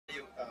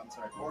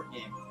Sorry, board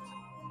game.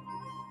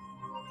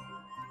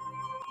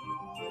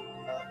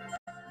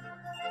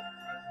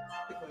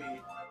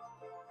 Typically,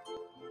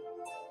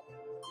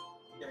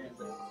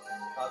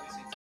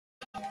 obviously.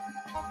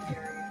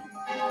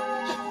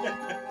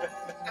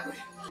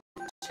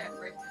 Check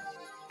right now.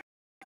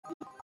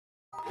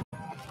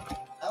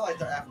 I like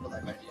the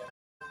afterlife idea.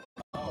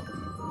 Oh.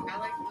 I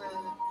like the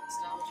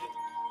nostalgia.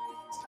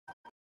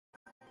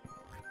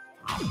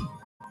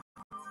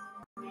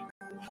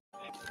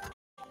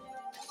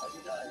 How do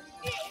you die?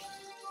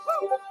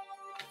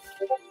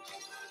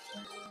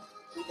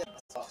 We get the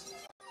sauce.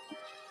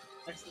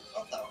 Next to the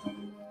tower.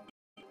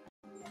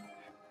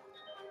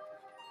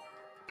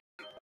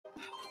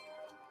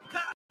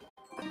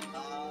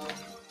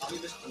 I'll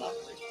leave this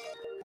monopoly.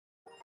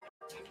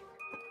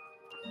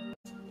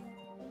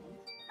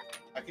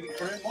 I can be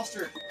current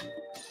mustard.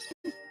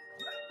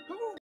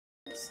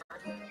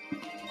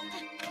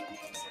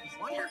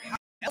 Wonder how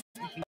else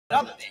we can get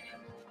up there.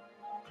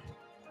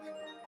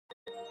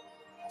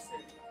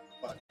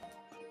 What?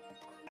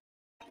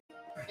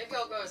 Maybe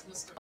I'll go as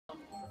Mr.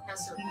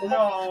 Professor. No.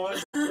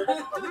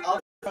 I'll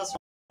Professor.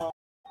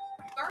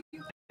 Are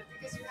you?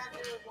 Because you have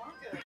your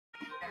Wonka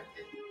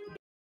outfit.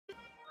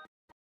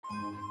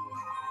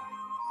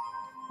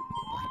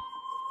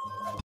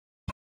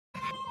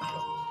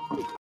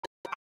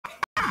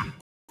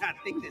 I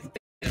think this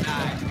and I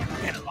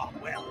get along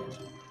well.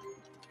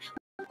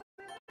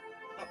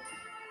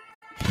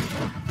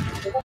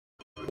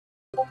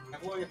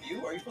 I'm going with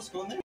you? Are you supposed to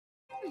go in there?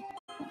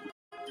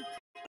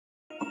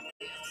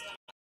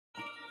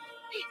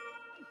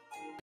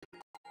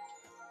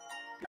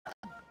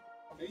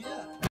 Maybe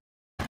yeah.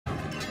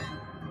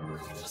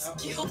 Just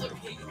killed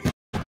me.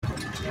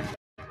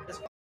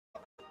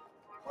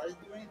 Why did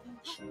you do anything?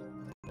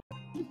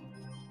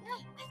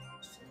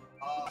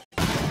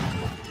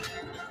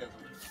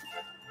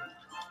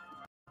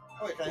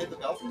 Oh wait, can I hit the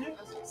bell from here?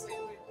 I was gonna say,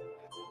 wait.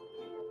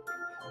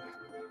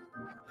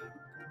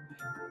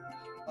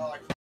 Oh, I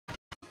can't.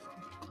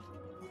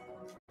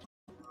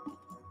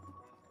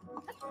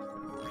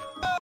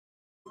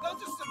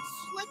 Those are some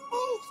slick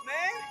moves,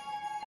 man.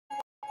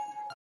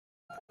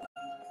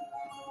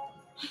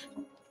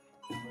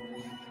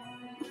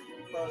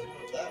 I was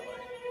going that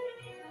way.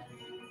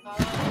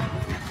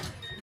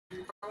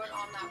 Throw it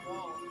on that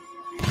wall.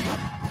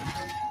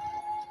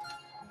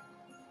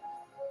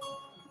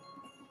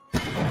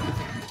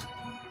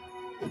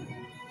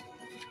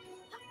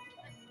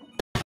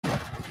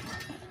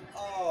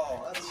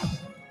 Oh, that's it.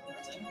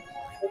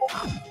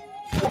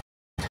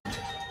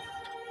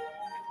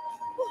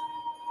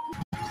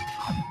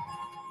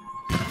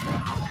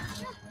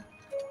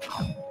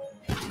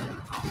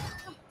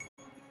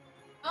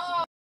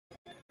 Oh!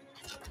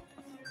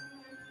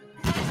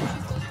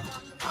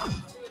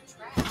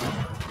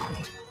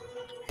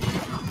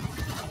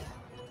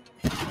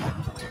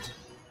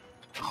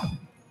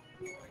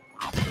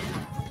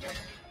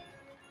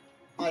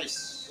 Nice.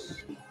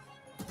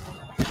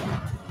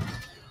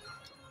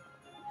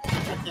 I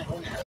can't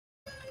own it.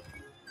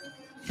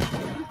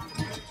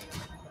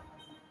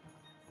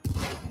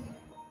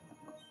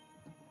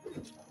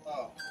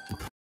 Oh.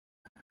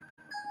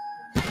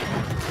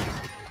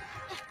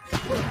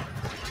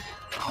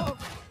 Oh,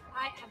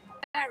 I am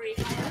very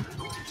tired.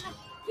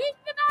 Keep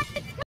the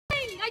magnet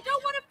going! I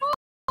don't want to fall!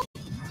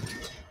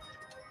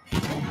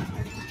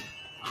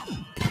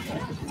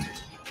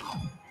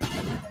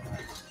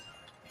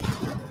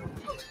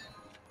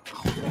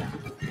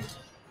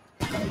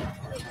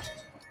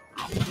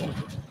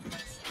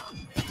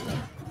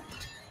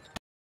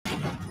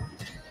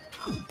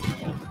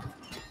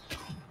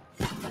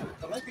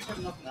 That might be good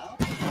enough now.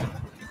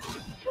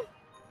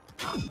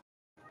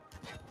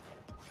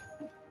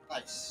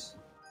 Nice.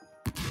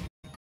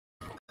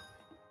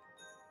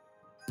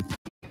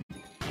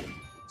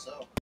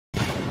 So.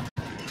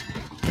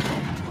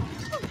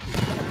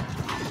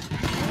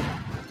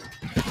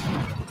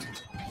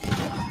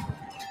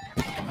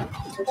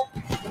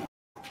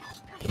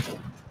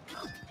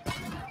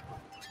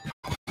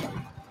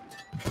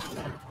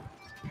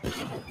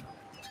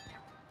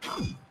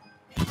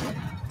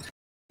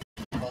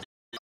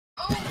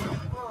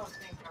 Oh,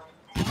 thank God.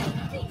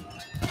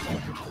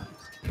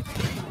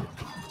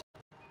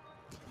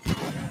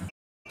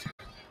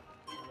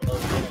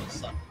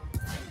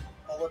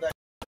 All of that.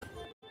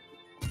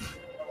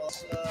 What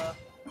else? Up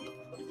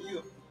to you.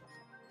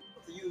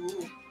 Up to you.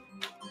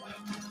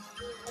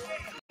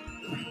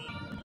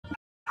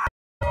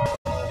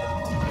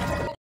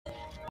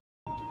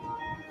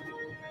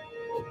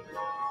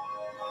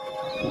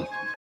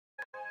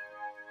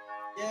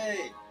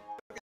 Yay!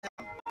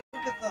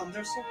 Look at them.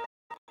 They're so.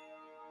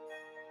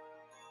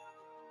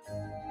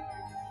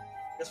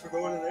 Guess we're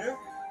going in there.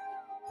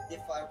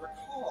 If I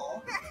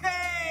recall.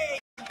 Hey!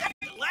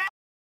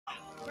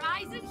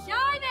 Rise and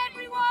shine,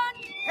 everyone!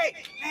 Hey,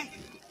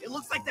 it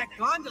looks like that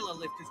gondola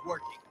lift is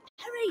working.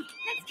 Hurry!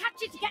 Let's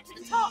catch it to get to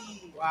the top!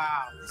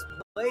 Wow, this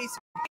place is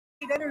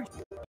great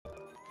energy.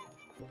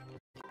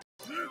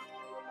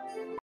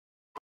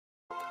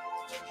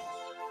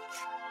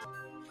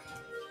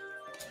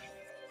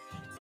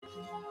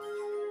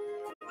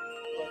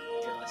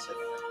 classic.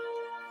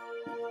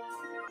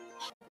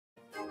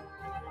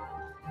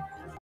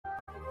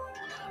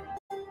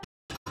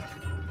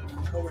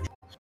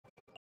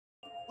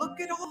 Look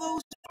at all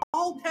those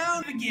all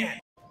down again.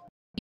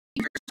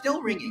 You're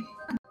still ringing.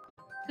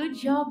 Good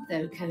job,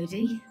 though,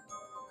 Cody.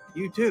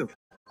 You too.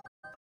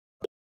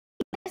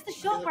 It's the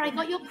shop where I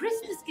got your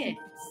Christmas gifts.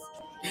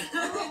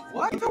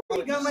 What? I thought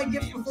you got my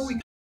gifts before we.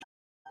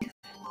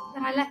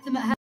 Then I left them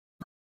at home.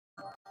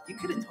 You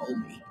could have told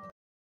me.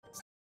 I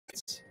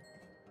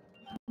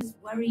was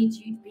worried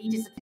you'd be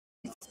disappointed.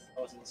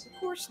 Of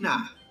course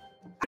not.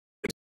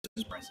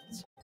 Christmas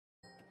presents.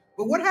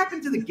 But what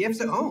happened to the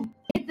gifts at home?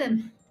 Hid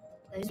them.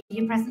 Those will be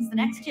your presents for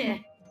next year.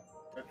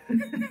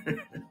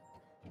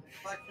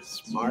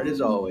 Smart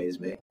as always,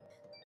 mate.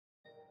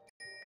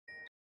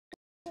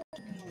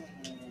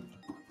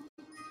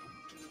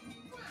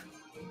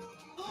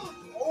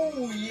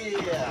 Oh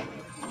yeah!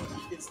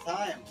 It's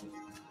time.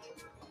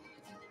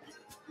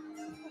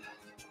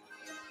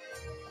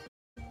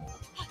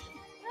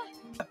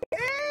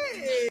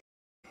 Hey!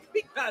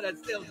 We gotta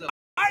still the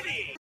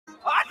party!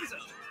 Awesome!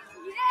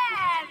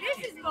 Yeah, this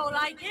is more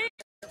like it.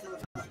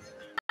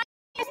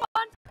 This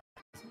one.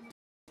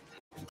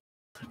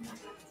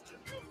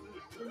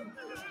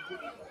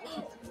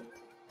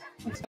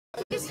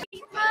 This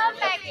fits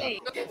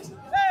perfectly.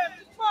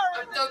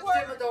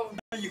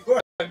 You were.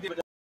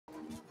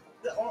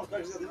 Oh,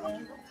 there's the other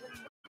one.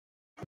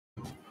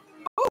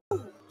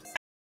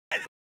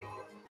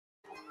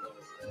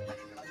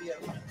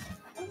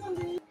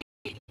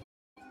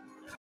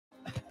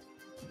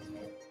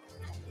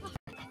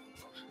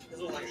 This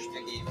looks like a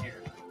game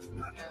here.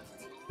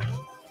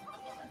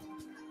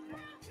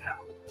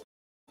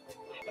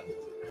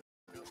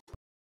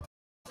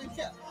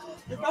 Yeah,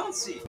 they're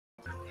bouncy.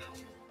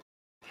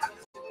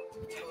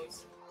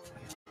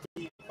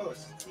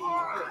 Post.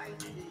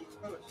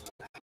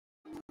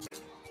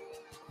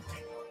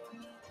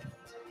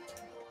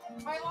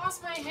 I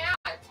lost my hat.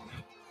 I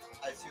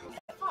too.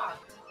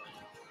 Fuck.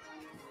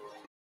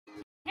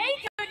 Hey,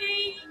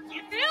 Cody,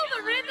 you feel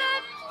the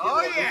rhythm?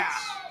 Oh yeah!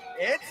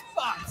 It's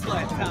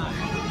bobsled time!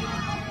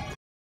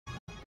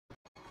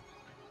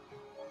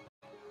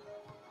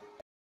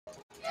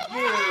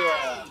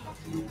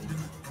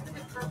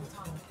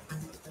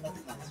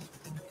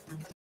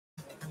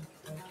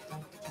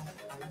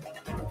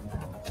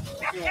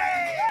 Yeah. Yay!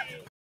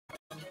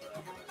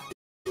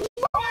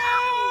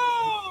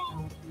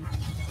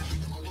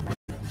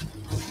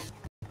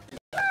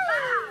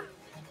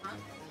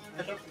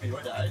 Catch up to me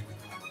or die.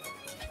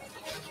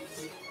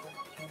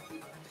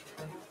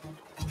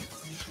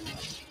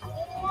 Oh.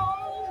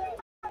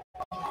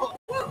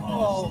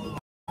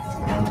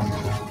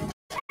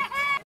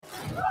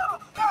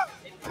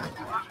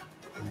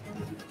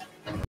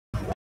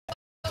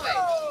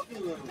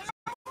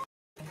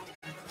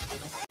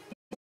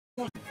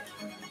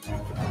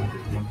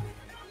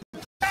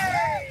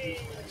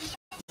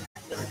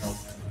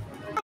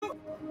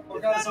 Oh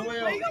god, it's a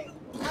whale.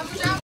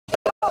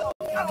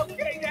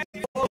 Okay,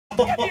 Daddy.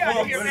 Get me out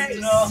of here, man.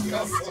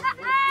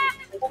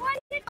 Why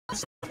did this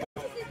is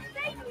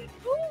insanely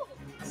cool?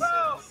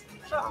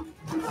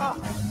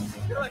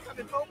 You're like I'm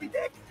in Moby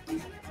Dick.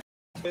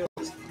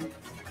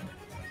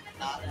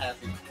 Not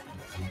happy.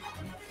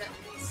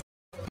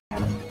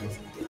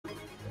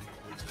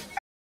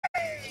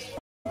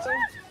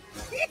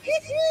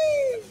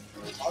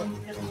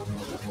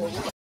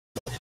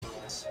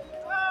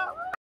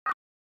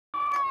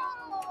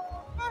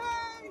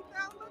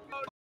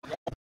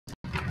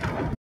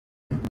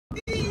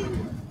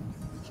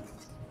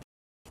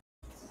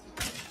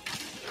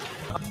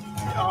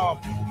 Oh,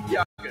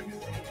 yeah.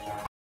 Wonderful!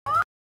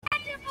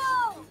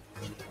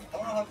 I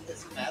don't know how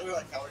does it matter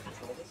like how we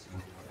control this.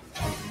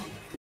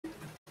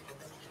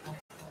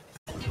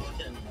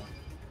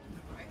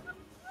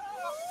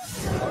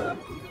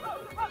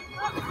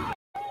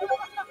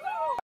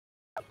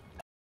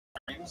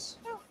 Frames.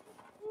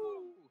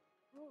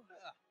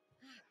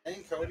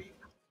 Hey Cody.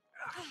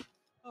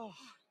 Oh.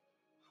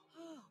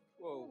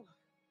 Whoa.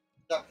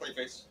 Stop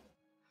Clayface.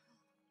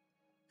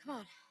 Come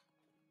on.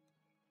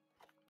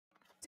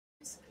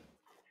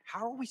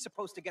 How are we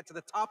supposed to get to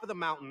the top of the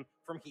mountain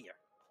from here?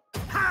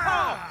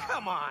 Oh,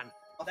 come on!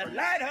 The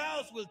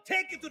lighthouse will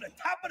take you to the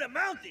top of the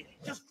mountain.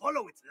 Just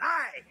follow its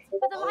light.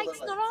 But the light's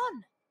not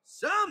on.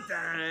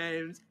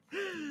 Sometimes.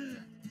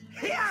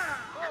 Yeah!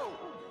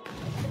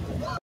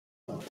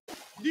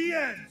 The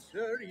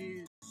answer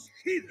is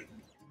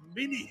hidden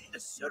beneath the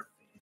surface.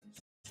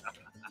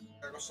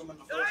 There goes someone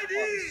in the Dive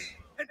first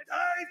in and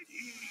dive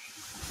deep.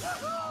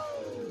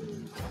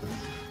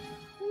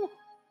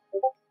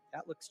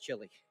 That looks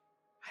chilly.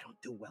 I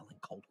don't do well in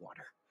cold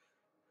water.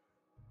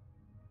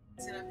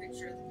 I sent a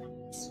picture of the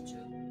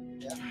conversation.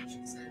 Yeah.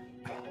 She said.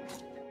 I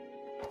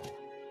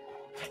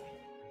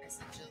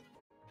said, Jill.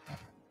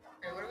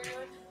 Alright, what are we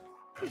doing?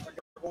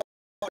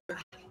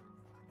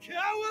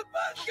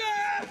 Cowabunga!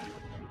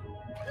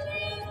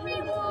 Please be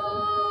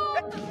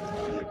warm!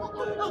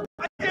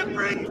 I can't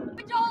breathe.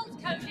 We're dolls,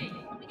 Cody.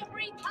 We can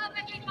breathe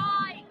perfectly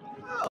fine.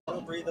 I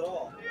don't breathe at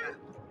all.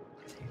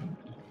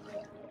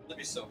 That'd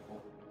be so cool.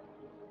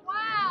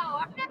 Wow,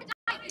 I've never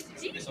done this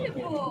deep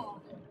before.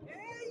 Hey,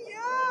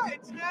 yeah,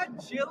 it's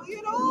not chilly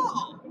at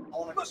all. I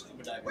want to go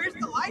scuba diving. Where's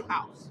the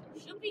lighthouse?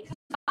 Should be close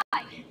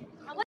by. I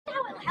wonder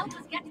how it'll help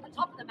us get to the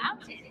top of the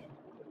mountain.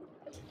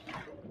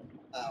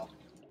 Ow.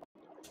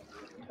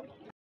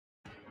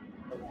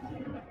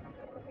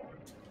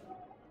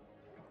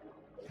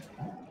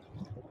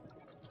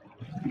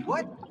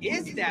 What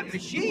is that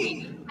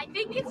machine? I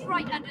think it's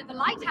right under the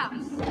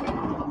lighthouse.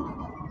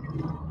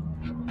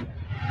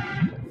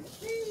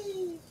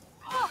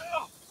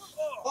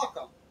 Fuck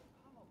 'em.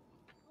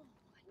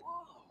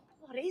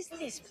 What is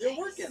this place? They're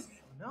working.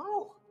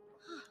 No.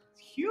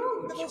 It's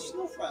Look at huge. those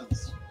snow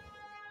friends.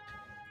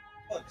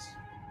 Bugs.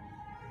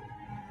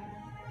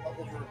 Oh,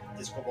 those were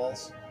disco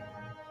balls.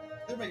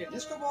 They're making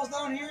disco balls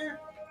down here?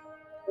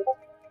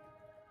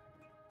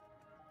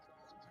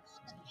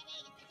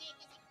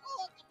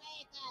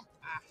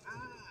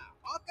 Aha.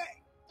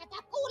 Okay.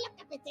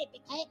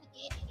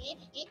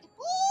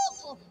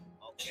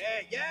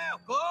 Okay, yeah,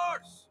 of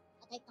course.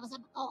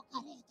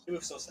 He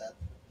looks so sad.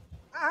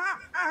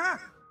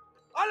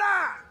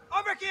 Hola!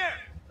 Over here!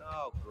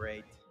 Oh,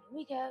 great. Here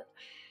we go.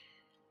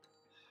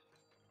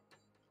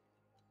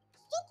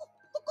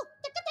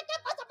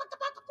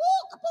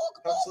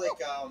 Looks like,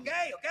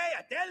 Okay,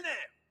 I tell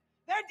them.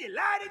 They're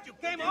delighted you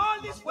came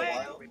all this way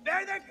to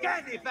repair their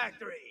candy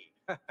factory.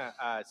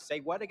 Say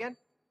what again?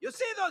 You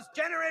see those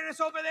generators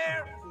over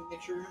there?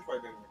 make sure your inventory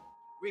bigger.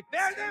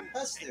 Repair them,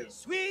 Has and to. the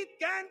sweet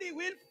candy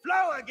will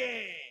flow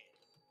again.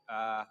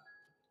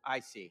 I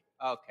see.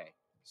 Okay.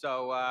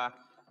 So,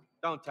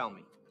 don't tell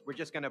me. We're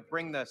just gonna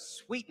bring the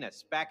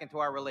sweetness back into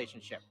our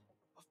relationship.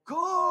 Of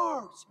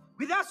course.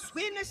 Without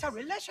sweetness, our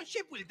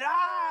relationship will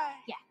die.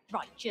 Yeah,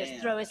 right. Just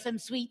Damn. throw us some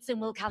sweets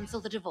and we'll cancel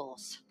the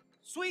divorce.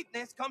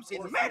 Sweetness comes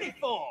in many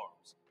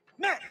forms.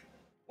 Man,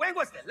 when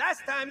was the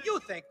last time you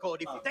thanked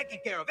Cody for taking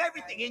care of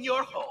everything in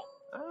your home?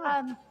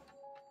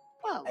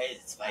 Well, Hey,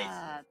 it's spicy.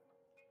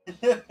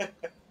 And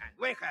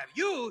when have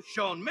you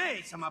shown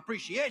May some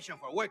appreciation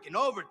for working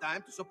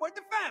overtime to support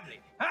the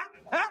family?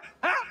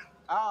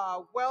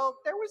 Huh? Well,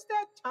 there was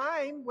that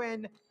time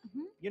when,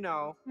 you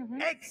know.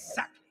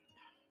 Exactly.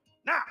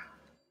 Now,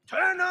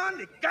 turn on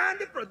the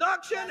candy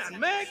production and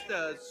make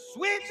the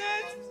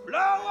sweetness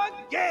flow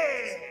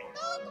again.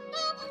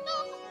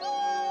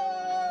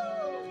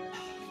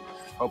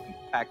 Hope you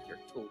packed your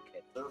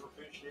toolkit. Serve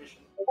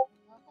appreciation.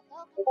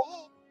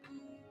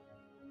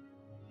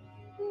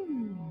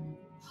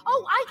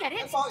 Oh, I get I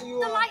it. thought you,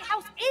 The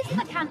lighthouse is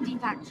the candy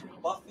factory.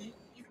 Buffy?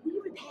 If we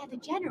repair the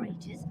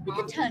generators, we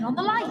can turn on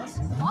the lights.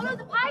 Follow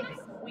the pipes.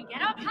 We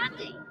get our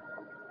candy.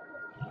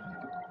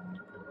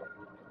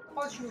 How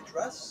about you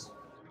address?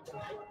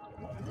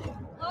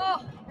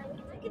 Oh,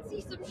 I can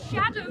see some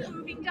shadows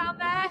moving down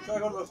there. Should I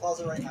go to the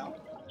closet right now?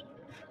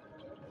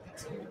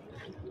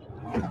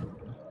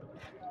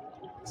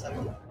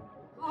 7.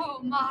 Oh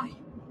my,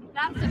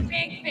 that's a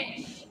big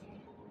fish.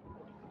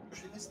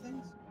 Pushing these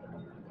things?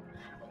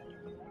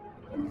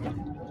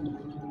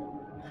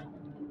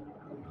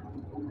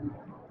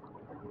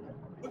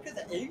 Look at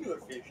the angular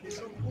fish. He's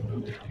so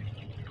cool.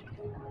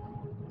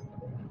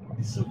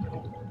 He's so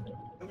cool.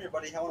 Come here,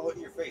 buddy. I want to look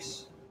at your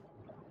face.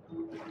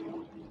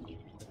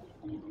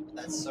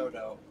 That's so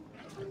dope.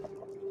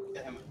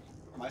 Get him.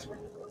 Am I square?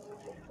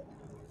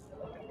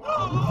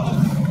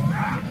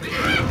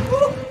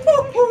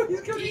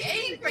 He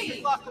ate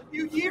me. Lost a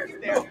few years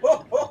there.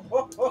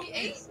 He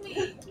ate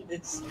me.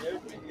 It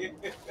scared me.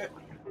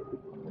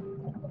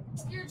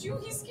 Scared you?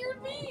 He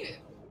scared me.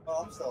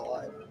 Oh, I'm still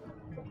alive.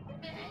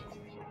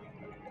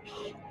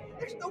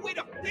 There's no way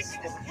to fix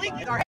this leak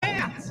in our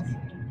hands.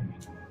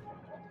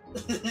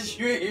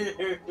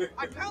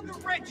 I found the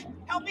wrench.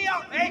 Help me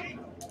out, Meg.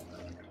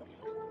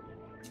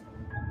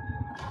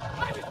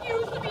 I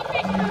refuse to be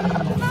bitten.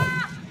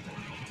 Ah!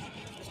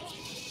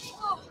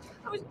 Oh,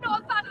 I was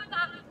not a fan of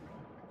that.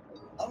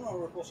 I don't know what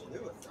we're supposed to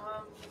do with it.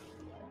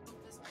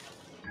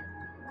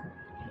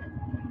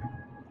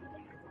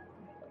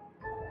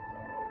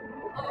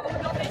 Oh,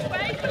 not this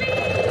way,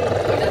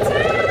 please!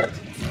 Attack!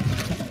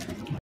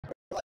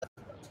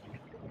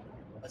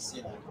 Let's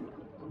see that.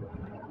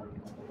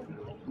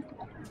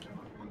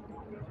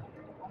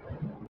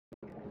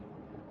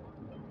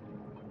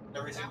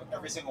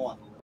 Every single one.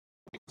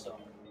 So.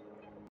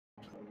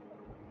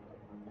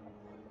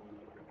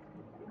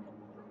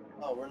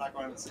 Oh, we're not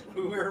going to see.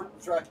 We're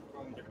trying to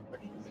go in different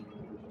directions.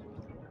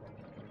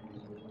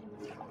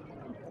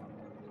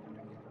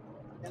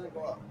 Can it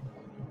go up?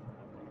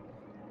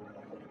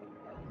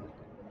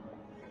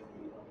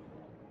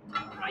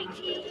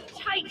 Righty,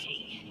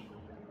 tighty.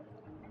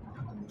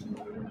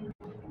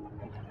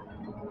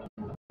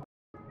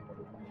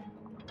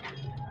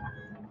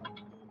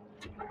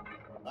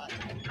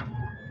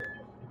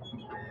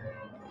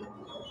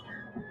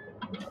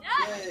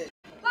 Yay!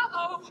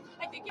 Uh-oh,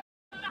 I think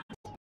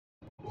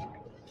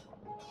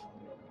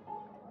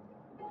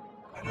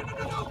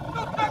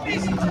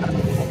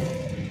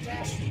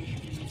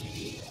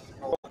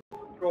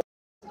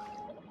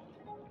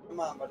Come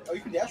on, buddy. Oh,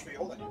 you can dash for you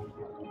holding it.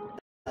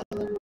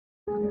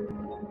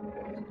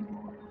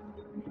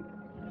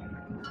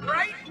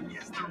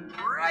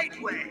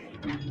 right way.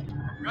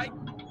 Right?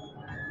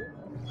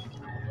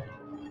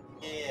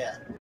 Yeah.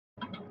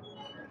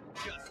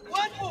 Just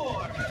one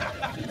more.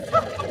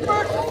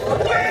 First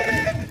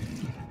win!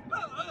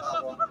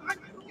 well. I'm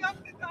too young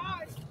to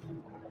die.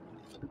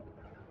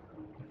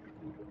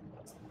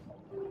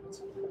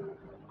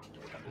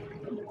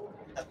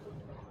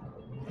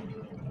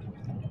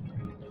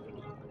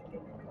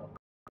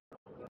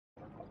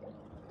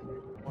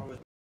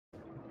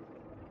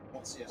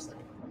 Won't see us there.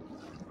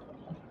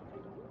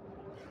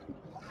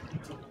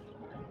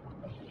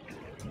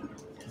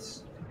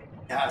 Yes.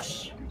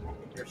 Gosh.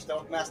 You're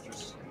stealth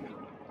masters.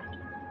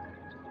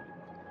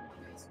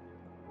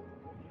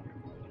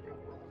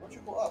 Why don't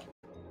you go up?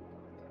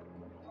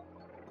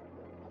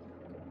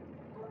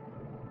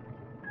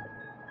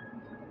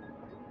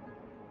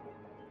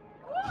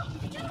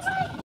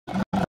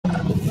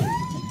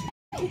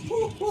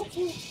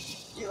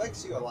 He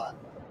likes you a lot.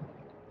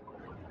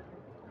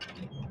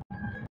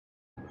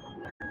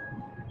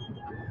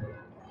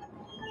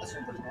 That's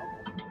pretty cool.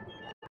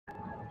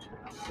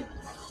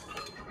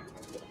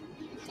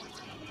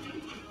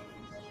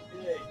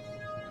 Yay.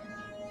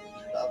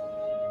 Stop.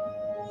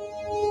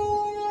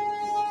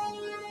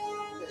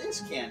 It is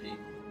candy.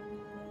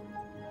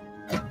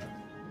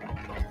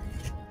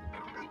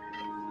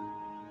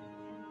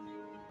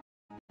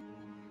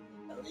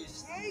 At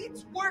least. Hey,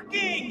 it's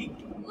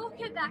working!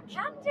 Look at that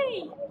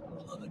candy!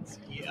 Oh, it's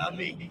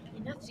yummy.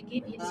 Enough to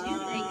give you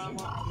toothache.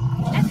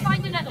 Let's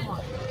find another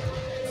one.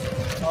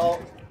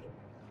 Oh.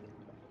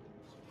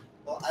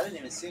 Well, I didn't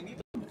even see him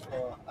either.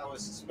 So I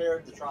was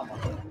spared the trauma.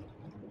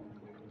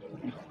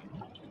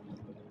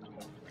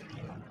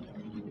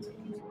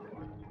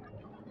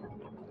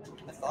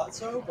 I thought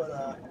so, but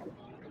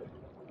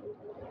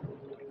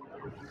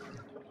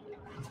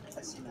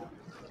I see now.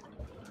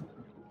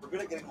 We're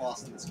good at getting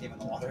lost in this game in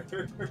the water.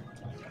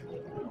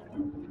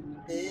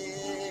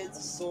 It's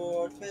a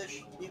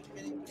swordfish. Get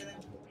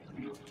it.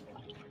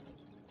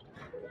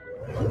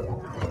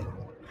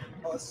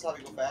 Oh, this is how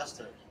we go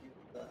faster.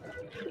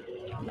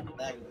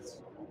 Magnets.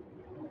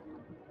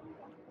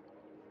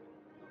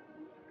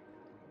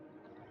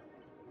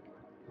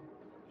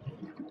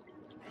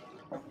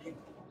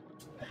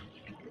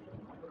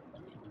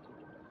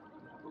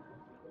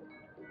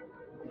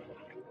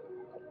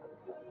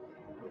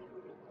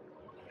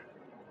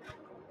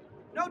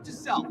 Note to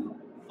self: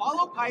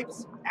 follow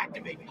pipes,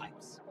 activate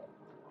pipes.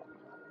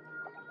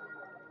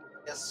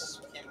 Yes,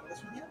 we can't go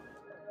this one yet.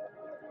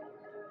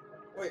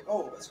 Wait,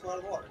 oh, let's go out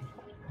of the water.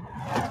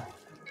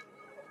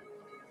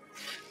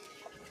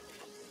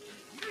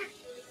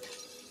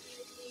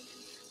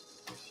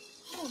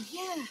 Oh,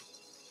 yeah.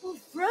 All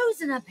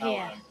frozen up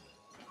here.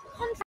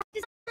 Contract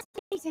is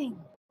fascinating.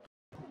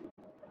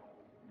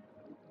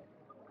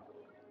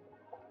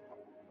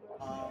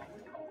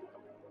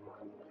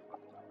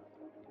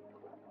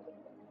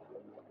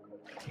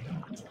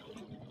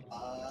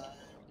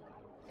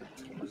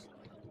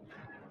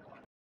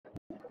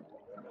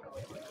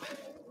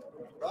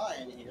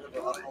 Ryan here, but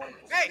I don't know.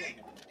 Hey,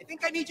 I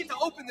think I need you to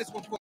open this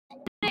one for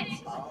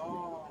me.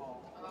 Oh.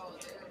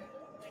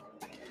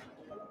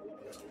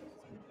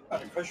 Oh,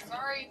 Push me.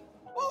 sorry.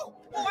 Oh,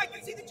 I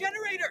can see the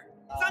generator.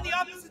 It's on the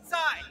opposite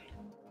side.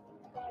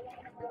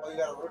 Oh, you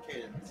gotta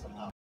rotate it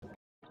somehow.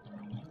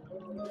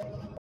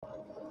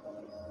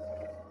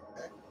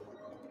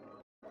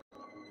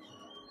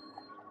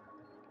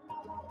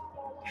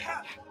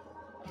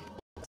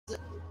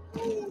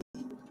 Ooh,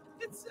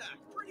 it's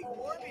pretty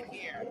warm in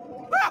here.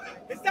 Ah,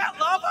 is that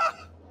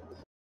lava?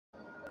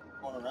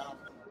 Going around.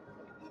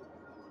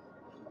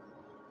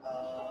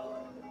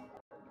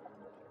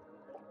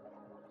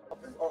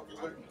 Oh, can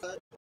you look inside?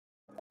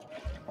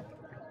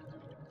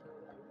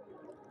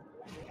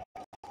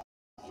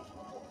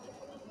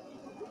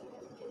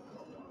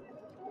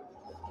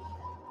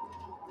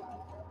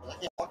 I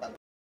can't walk on it.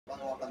 I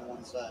can walk on the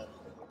one side.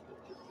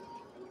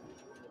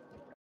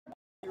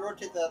 You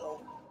rotate that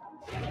over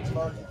as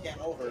far as you can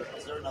over.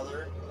 Is there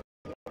another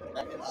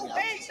magnet on the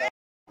Hey, opposite side?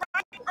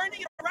 I'm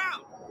turning it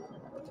around.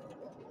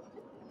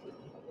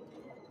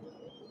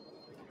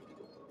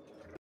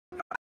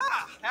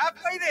 Ah,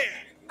 halfway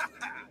there.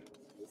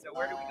 So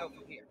where do we go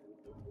from here?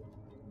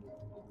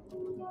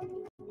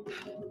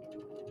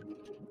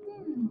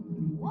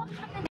 What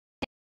happened?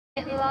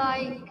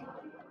 Like.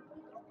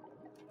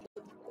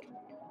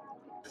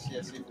 See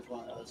if there's one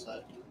on the other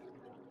side.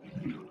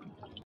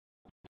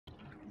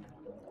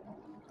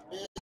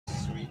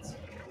 It's sweet.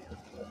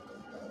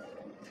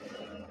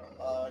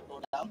 Go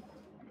down.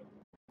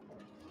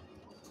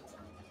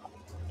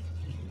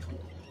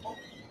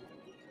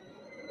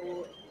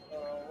 Oh.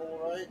 Hold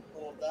right,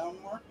 hold down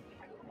more.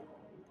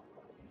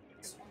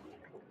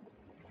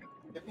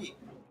 Yippee.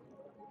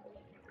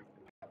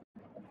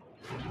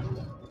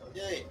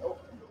 Yay. Oh.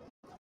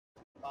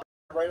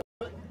 Right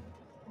over it.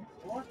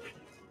 More.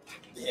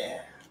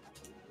 Yeah.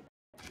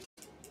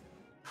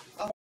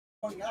 I'm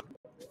going up.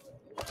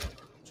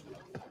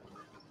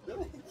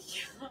 Really?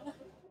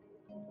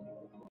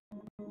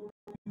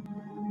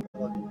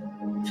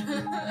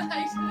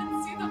 I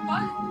didn't see the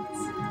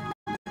buttons.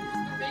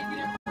 Just making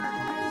it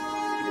work.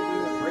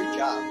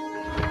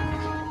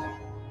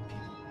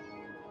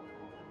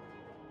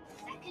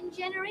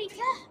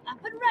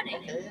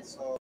 Okay,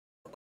 so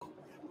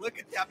Look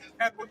at that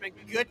peppermint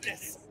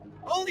goodness.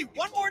 Only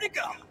one more to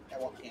go. I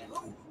want candy.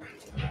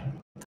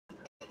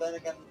 But then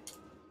again,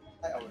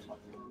 I always want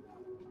to.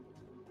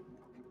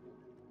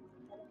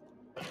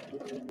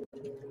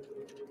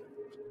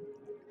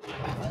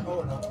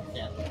 Oh no,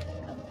 can't. You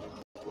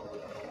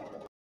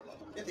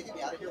have to get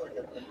me out of here or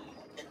get me?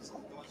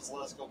 Just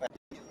let us go back.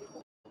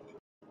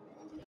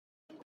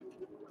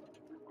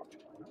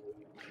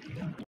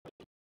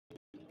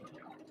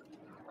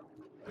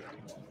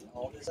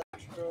 All this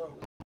extra.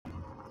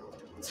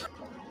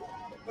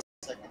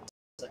 Second.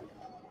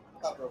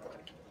 Stop real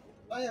quick.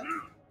 Oh yeah.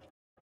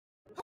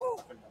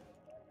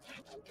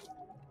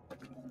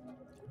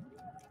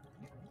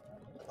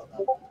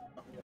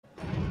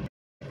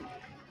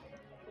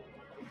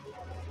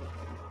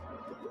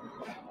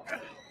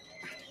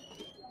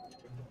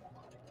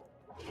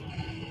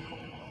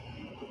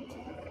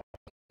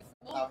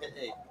 Now hit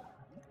 8.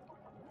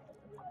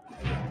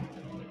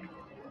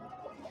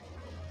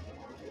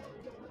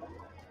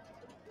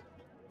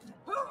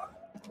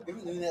 You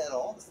haven't doing that at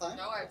all this time?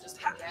 No, I've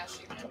just been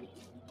dashing.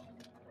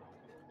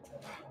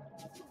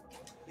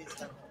 Please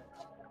stop.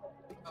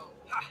 Oh.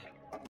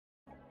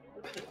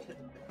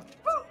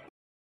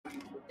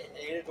 A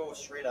to go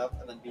straight up,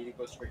 and then B to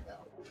go straight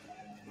down.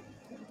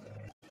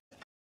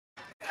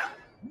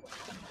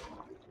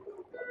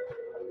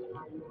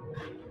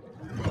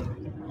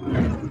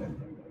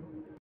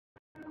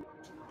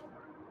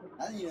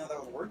 I didn't even know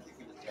that would work if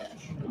you just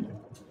dash.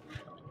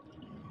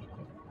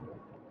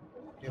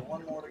 Okay,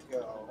 one more to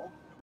go.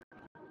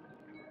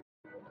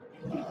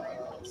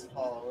 Let's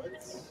follow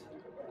it.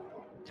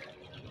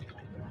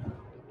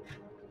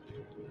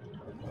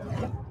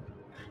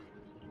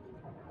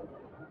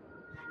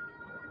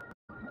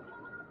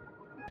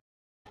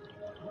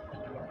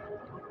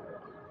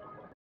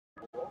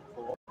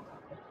 Cool.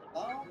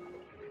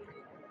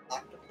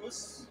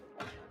 Octopus.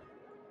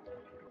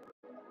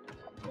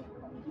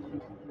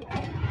 The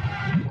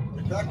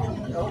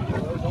Kraken. Oh,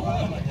 go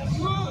on, I guess.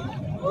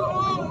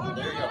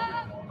 There you go.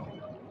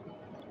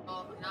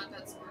 Oh, not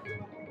that smart.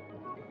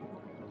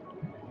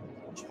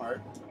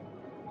 Smart.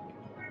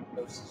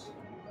 Ghosts.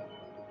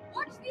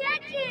 Watch the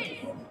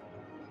edges!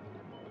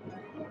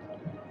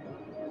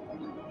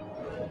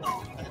 I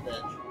hit the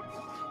edge.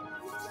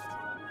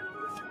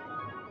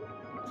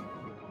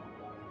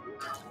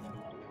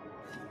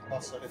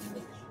 Also hit the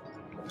edge.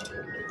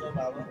 Good job,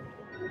 Alba.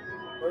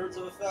 Birds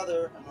of a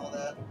feather and all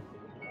that.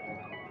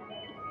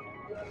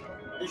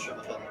 Fish of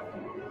a feather.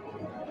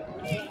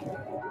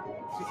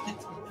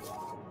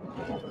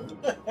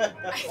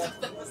 I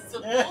thought that was the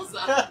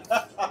bullseye.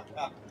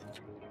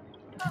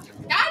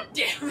 God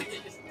damn it!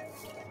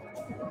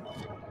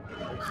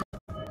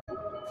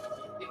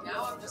 Okay,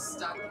 now I'm just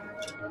stuck.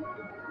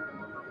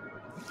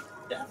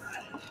 Yeah.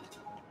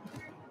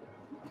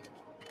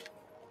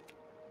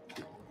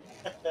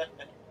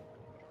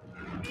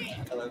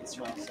 I love the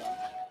surround sound.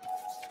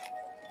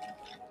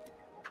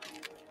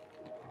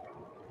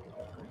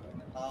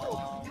 Hold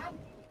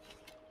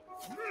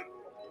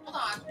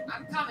on,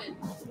 I'm coming.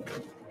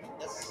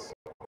 Yes.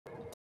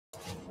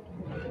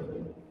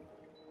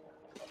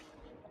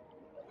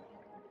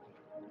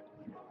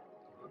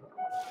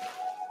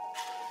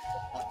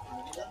 Not for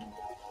me then.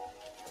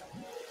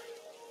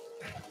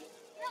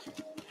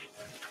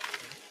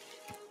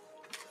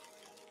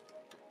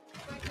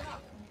 Good job.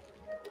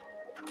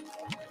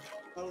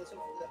 No, let's hope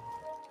for that.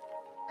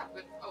 Yeah,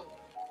 but, oh.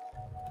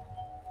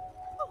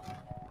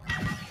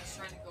 Just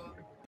trying to go up.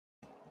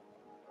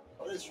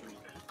 Oh, it is true.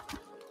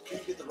 You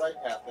get the right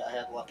path, but I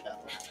had the left path.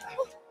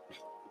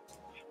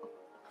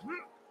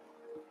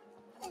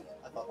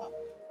 I thought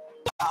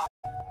that.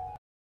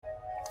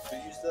 So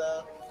use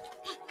the.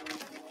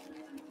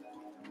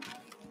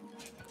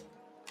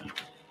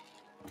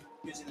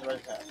 Using the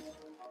right path.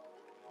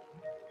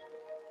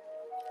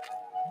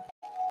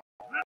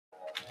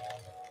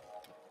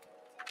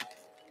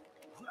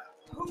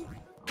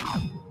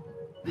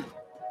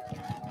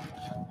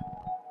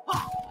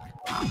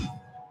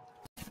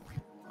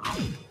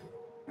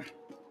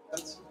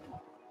 That's.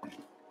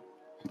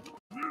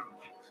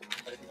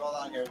 But if you fall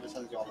down here, it just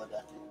sends you all the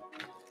deck.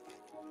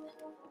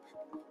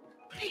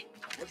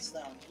 What's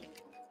down here?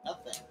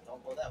 Nothing.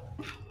 Don't go that way.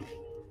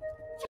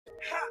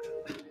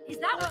 Is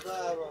that what?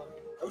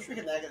 I wish we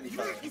could nag at each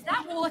other. Is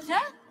that water?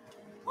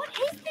 What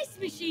is this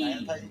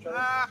machine? Nag at each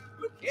other?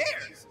 Who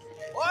cares?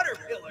 Water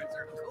pillars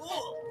are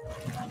cool.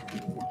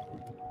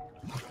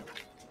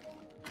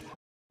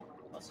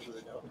 Let's see where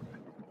they go.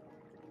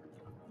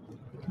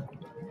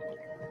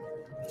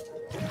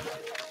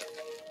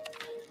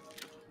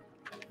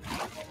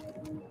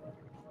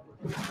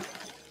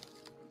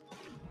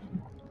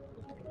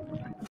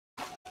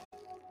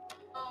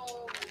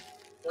 Oh,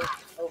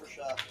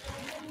 Overshot.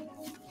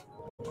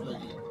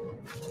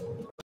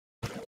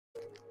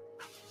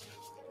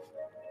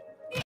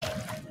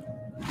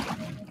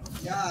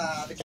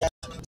 Yeah, the cat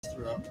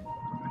threw up.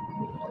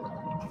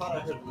 I thought I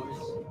heard a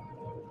noise.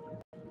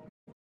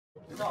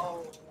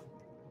 No.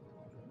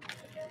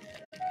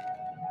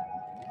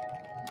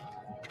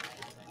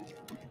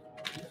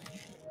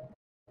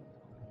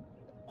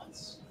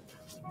 once.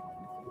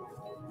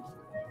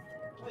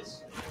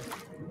 Twice.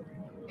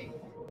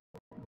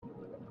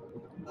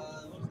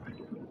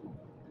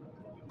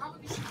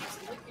 Probably she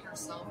keeps licking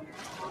herself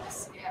with all the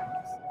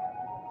scabs.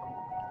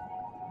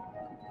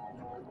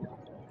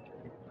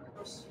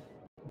 First.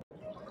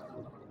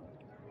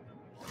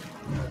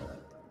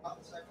 Not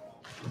the second one.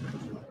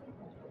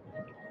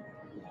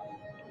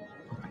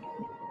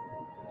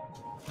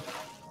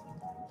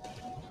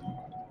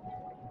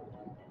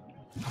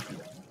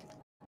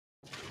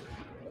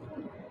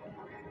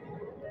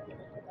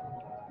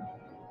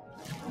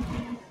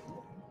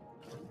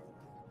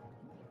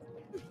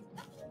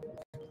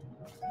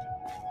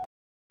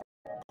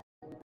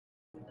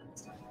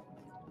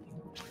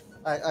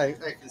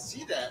 I can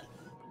see that.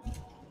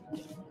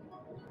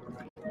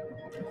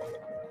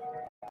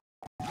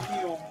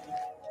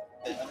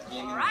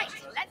 All right,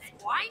 let's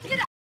wind it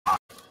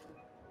up.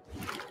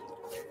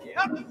 Yep.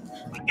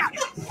 I got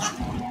this.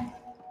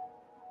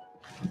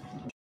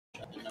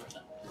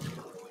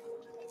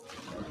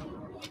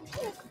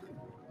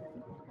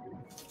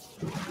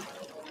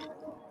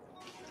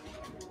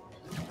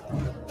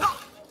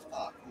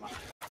 Oh, come on.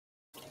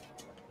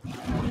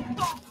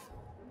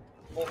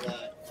 Hold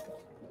that.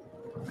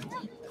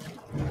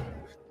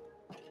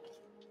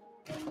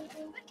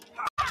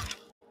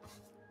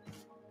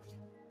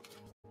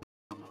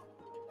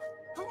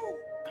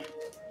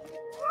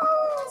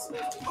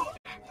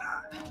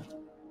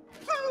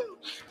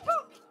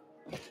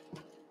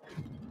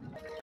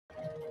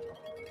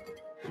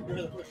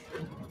 You're the push.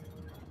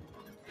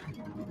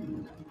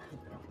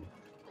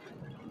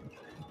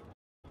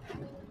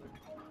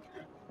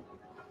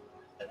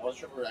 What's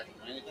your reaction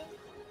or anything?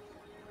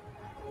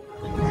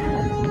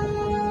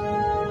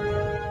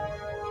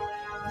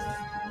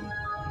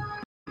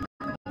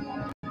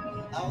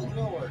 How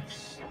it works.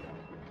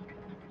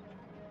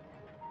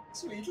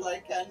 Sweet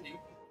like candy.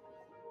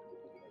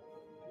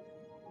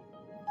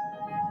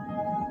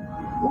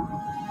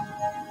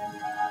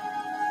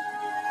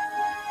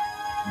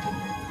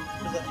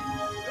 What does that mean?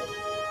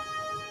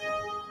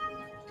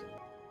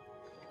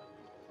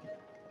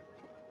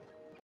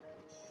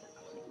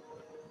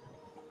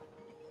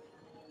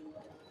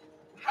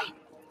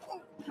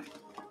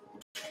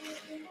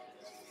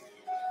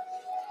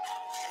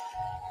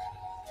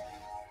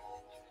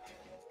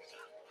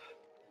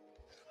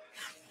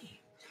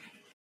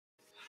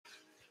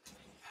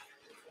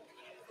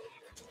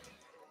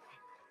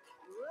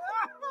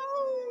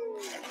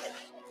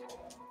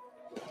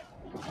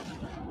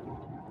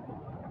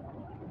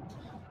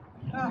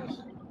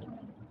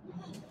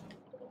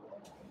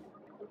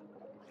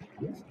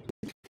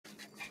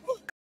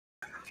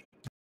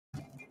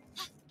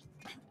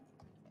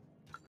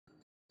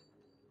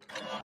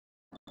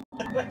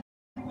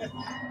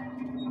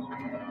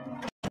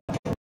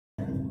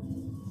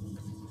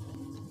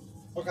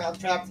 Okay, I'm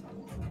trapped.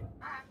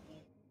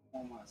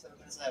 Oh my, 7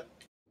 minutes ahead.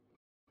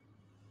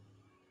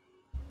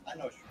 I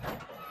know.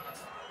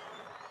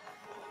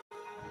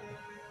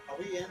 Are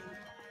we in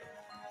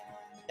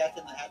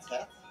Captain the Hat's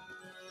hat?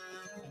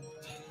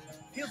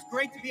 Feels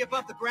great to be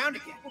above the ground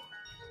again.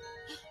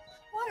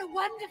 What a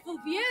wonderful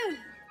view.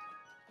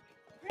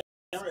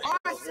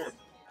 Awesome.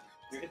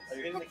 Are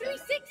you hitting A the camera?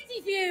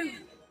 360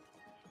 view.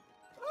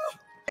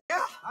 Yeah,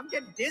 I'm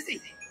getting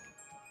dizzy.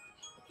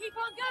 Keep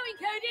on going,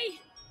 Cody.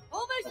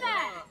 Almost there.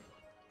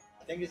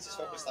 I think it's just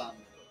focused on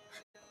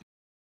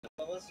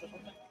of us or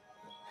something.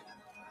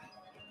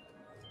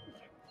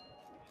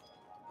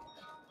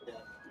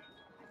 Yeah.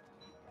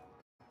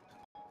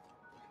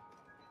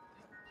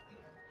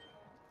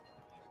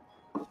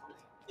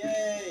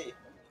 Yay!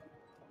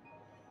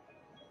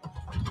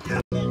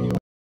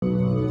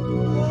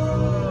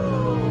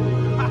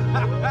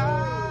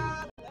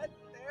 Let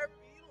there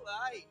be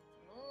light.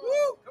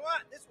 Woo! Come on,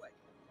 this way.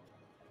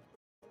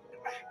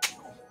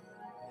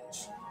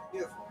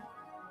 Beautiful.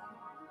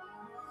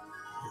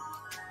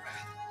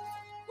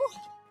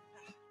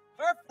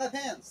 Perfect. Left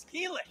hands.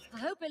 Ski lift. I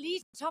hope it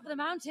leads to the top of the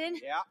mountain.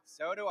 Yeah,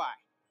 so do I.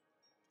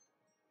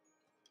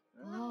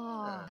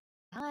 Oh,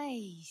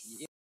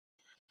 nice.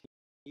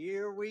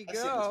 Here we I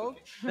see go.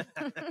 this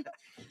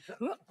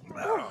Whoa.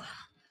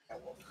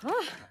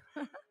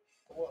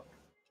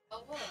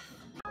 Oh, well.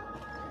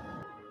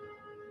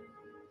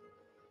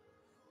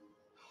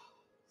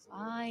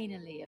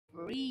 Finally, a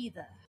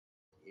breather.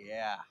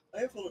 Yeah,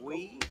 I have a little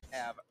we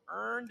have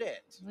earned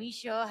it. We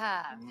sure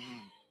have.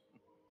 Mm.